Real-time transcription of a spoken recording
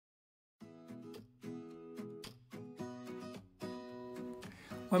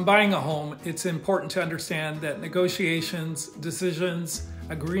When buying a home, it's important to understand that negotiations, decisions,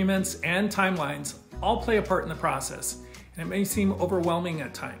 agreements, and timelines all play a part in the process, and it may seem overwhelming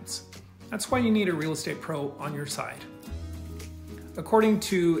at times. That's why you need a real estate pro on your side. According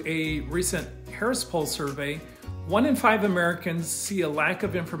to a recent Harris Poll survey, 1 in 5 Americans see a lack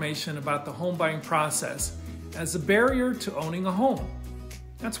of information about the home buying process as a barrier to owning a home.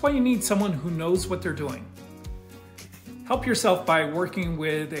 That's why you need someone who knows what they're doing. Help yourself by working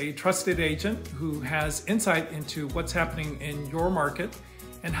with a trusted agent who has insight into what's happening in your market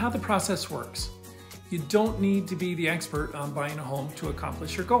and how the process works. You don't need to be the expert on buying a home to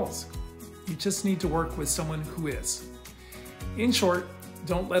accomplish your goals. You just need to work with someone who is. In short,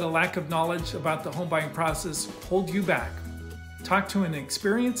 don't let a lack of knowledge about the home buying process hold you back. Talk to an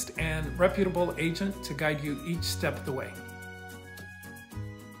experienced and reputable agent to guide you each step of the way.